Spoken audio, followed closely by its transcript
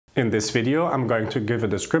In this video, I'm going to give a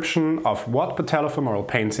description of what patellofemoral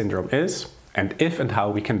pain syndrome is and if and how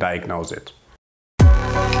we can diagnose it.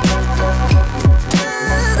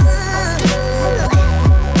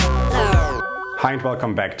 Hi and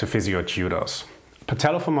welcome back to Physiotutors.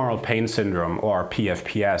 Patellofemoral pain syndrome, or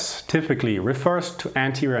PFPS, typically refers to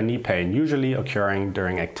anterior knee pain usually occurring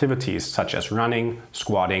during activities such as running,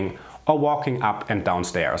 squatting, or walking up and down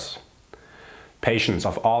stairs. Patients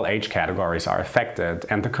of all age categories are affected,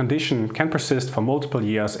 and the condition can persist for multiple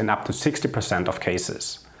years in up to 60% of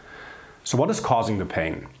cases. So what is causing the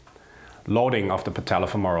pain? Loading of the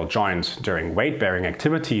patellofemoral joint during weight-bearing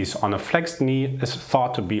activities on a flexed knee is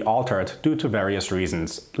thought to be altered due to various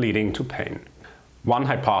reasons, leading to pain. One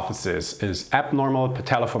hypothesis is abnormal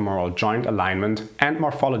patellofemoral joint alignment and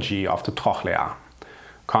morphology of the trochlea.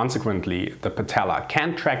 Consequently, the patella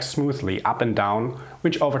can't track smoothly up and down,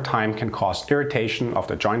 which over time can cause irritation of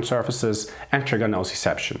the joint surfaces and trigger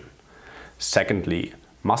nociception. Secondly,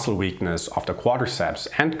 muscle weakness of the quadriceps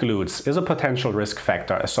and glutes is a potential risk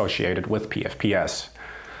factor associated with PFPS.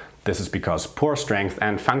 This is because poor strength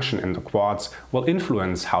and function in the quads will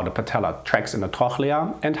influence how the patella tracks in the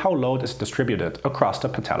trochlea and how load is distributed across the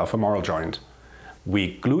patellofemoral joint.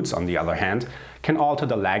 Weak glutes, on the other hand, can alter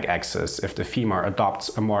the lag axis if the femur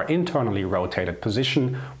adopts a more internally rotated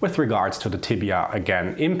position with regards to the tibia,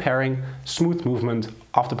 again impairing smooth movement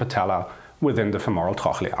of the patella within the femoral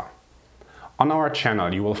trochlea. On our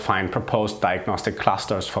channel you will find proposed diagnostic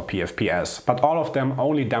clusters for PFPS, but all of them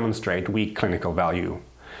only demonstrate weak clinical value.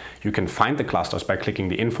 You can find the clusters by clicking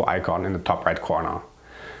the info icon in the top right corner.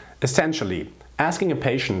 Essentially, asking a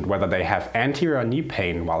patient whether they have anterior knee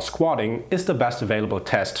pain while squatting is the best available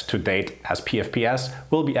test to date, as PFPS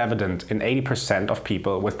will be evident in 80% of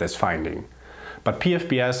people with this finding. But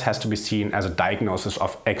PFPS has to be seen as a diagnosis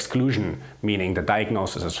of exclusion, meaning the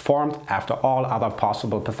diagnosis is formed after all other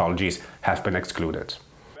possible pathologies have been excluded.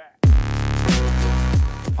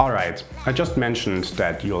 Alright, I just mentioned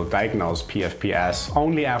that you'll diagnose PFPS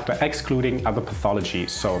only after excluding other pathologies,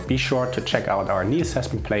 so be sure to check out our knee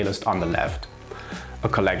assessment playlist on the left. A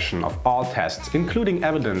collection of all tests, including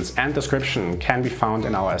evidence and description, can be found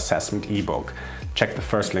in our assessment ebook. Check the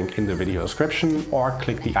first link in the video description or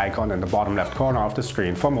click the icon in the bottom left corner of the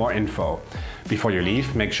screen for more info. Before you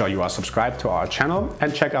leave, make sure you are subscribed to our channel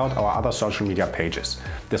and check out our other social media pages.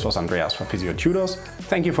 This was Andreas for Physiotutors.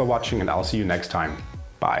 Thank you for watching and I'll see you next time.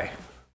 Bye.